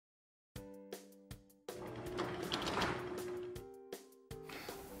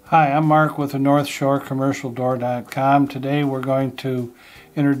Hi, I'm Mark with the NorthShoreCommercialDoor.com. Today we're going to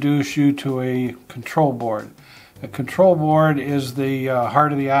introduce you to a control board. A control board is the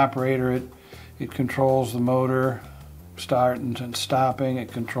heart of the operator. It controls the motor starting and stopping.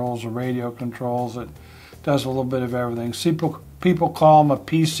 It controls the radio controls. It does a little bit of everything. People call them a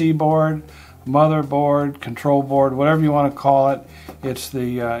PC board, motherboard, control board, whatever you want to call it. It's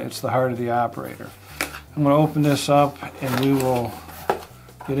the heart of the operator. I'm going to open this up and we will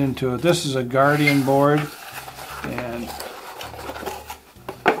get into it. This is a Guardian board, and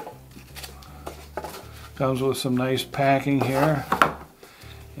comes with some nice packing here.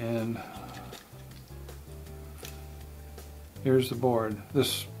 And here's the board.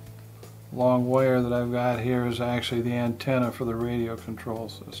 This long wire that I've got here is actually the antenna for the radio control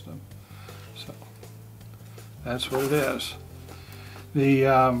system. So that's what it is.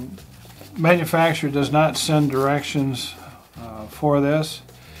 The manufacturer does not send directions for this.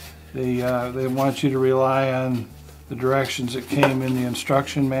 They want you to rely on the directions that came in the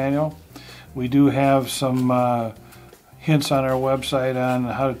instruction manual. We do have some hints on our website on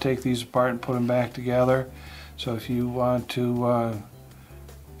how to take these apart and put them back together. So if you want to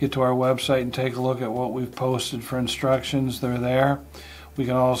get to our website and take a look at what we've posted for instructions, they're there. We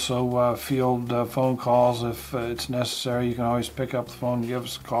can also field phone calls if it's necessary. You can always pick up the phone and give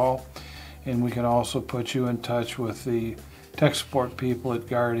us a call. And we can also put you in touch with the tech support people at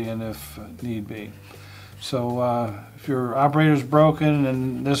Guardian if need be. So if your operator's broken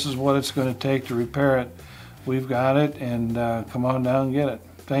and this is what it's going to take to repair it, we've got it, and come on down and get it.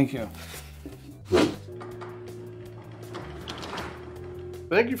 Thank you.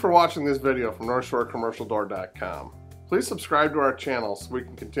 Thank you for watching this video from NorthShoreCommercialDoor.com. Please subscribe to our channel so we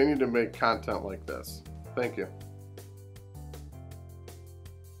can continue to make content like this. Thank you.